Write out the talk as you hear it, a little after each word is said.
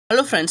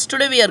Hello friends,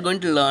 today we are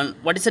going to learn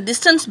what is the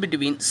distance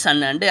between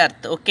sun and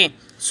earth. Okay,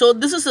 so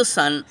this is the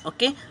sun,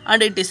 okay,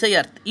 and it is a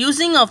earth.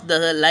 Using of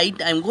the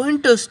light, I am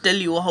going to tell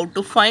you how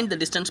to find the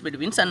distance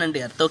between sun and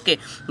earth. Okay,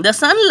 the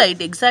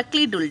sunlight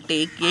exactly it will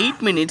take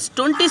 8 minutes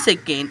 20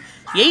 seconds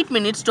 8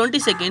 minutes 20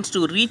 seconds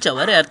to reach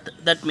our earth.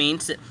 That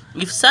means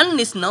if sun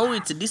is now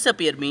it's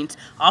disappear means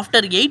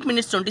after 8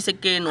 minutes 20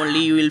 seconds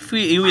only you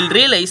will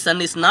realize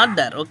sun is not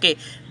there. Okay,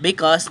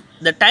 because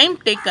the time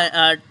take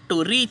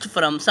to reach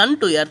from sun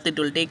to earth it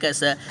will take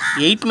us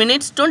 8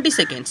 minutes 20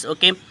 seconds.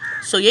 Okay,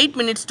 so 8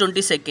 minutes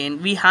 20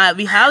 seconds we have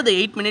the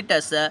 8 minute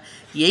as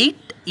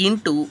 8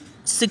 into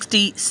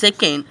 60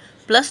 second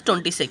plus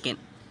 20 second.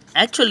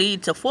 Actually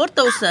it's a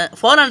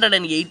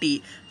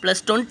 4480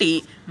 plus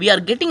 20 we are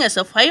getting as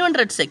a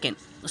 500 second.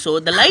 So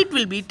the light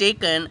will be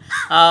taken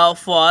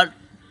for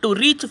to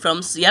reach from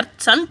earth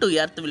sun to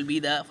earth will be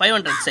the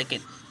 500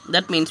 second.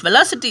 That means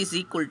velocity is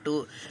equal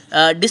to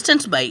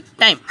distance by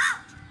time.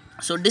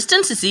 So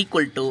distance is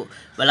equal to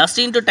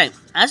velocity into time.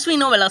 As we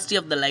know, velocity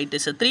of the light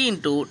is a 3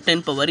 into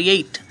 10 power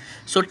 8.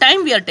 So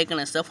time we are taken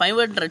as a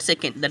 500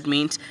 second. That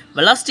means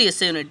velocity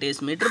SI unit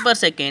is meter per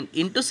second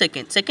into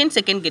second.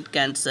 Second get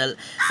cancelled.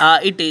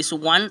 It is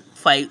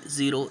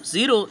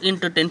 1500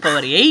 into 10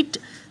 power 8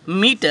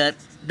 meter.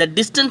 The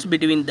distance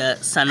between the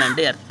sun and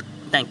earth.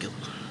 Thank you.